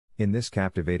In this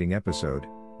captivating episode,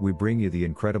 we bring you the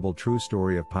incredible true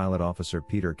story of Pilot Officer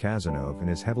Peter Kazanov and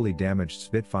his heavily damaged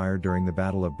Spitfire during the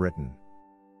Battle of Britain.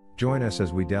 Join us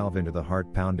as we delve into the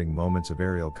heart-pounding moments of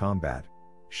aerial combat,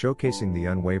 showcasing the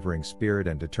unwavering spirit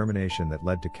and determination that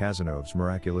led to Kazanov's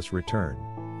miraculous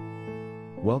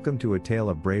return. Welcome to a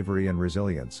tale of bravery and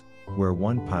resilience, where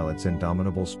one pilot's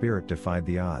indomitable spirit defied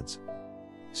the odds.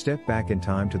 Step back in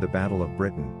time to the Battle of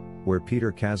Britain, where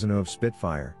Peter Kazanov's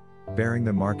Spitfire, bearing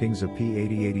the markings of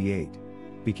P-8088,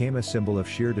 became a symbol of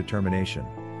sheer determination.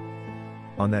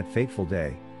 On that fateful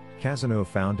day, Kazanov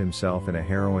found himself in a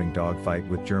harrowing dogfight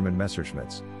with German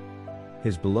Messerschmitts.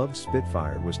 His beloved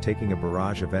Spitfire was taking a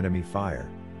barrage of enemy fire,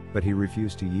 but he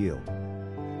refused to yield.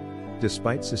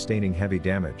 Despite sustaining heavy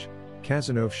damage,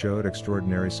 Kazanov showed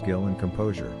extraordinary skill and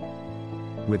composure.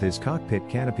 With his cockpit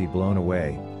canopy blown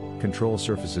away, control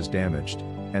surfaces damaged,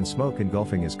 and smoke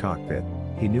engulfing his cockpit,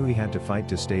 he knew he had to fight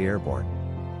to stay airborne.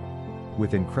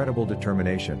 With incredible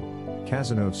determination,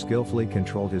 Kazanov skillfully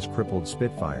controlled his crippled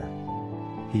Spitfire.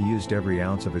 He used every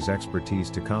ounce of his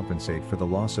expertise to compensate for the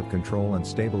loss of control and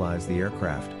stabilize the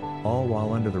aircraft, all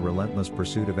while under the relentless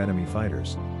pursuit of enemy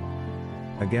fighters.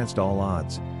 Against all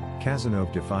odds,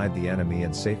 Kazanov defied the enemy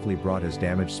and safely brought his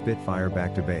damaged Spitfire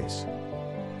back to base.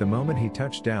 The moment he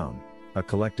touched down, a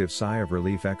collective sigh of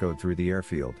relief echoed through the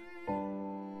airfield.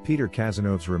 Peter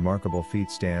Kazanov's remarkable feat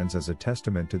stands as a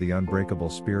testament to the unbreakable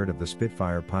spirit of the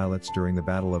Spitfire pilots during the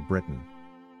Battle of Britain.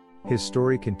 His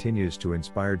story continues to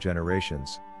inspire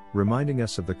generations, reminding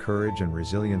us of the courage and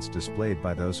resilience displayed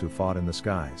by those who fought in the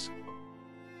skies.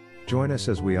 Join us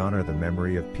as we honor the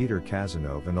memory of Peter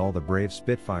Kazanov and all the brave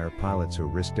Spitfire pilots who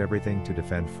risked everything to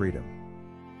defend freedom.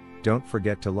 Don't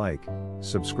forget to like,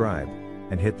 subscribe,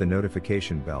 and hit the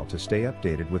notification bell to stay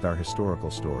updated with our historical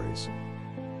stories.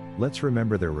 Let's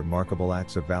remember their remarkable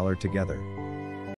acts of valor together.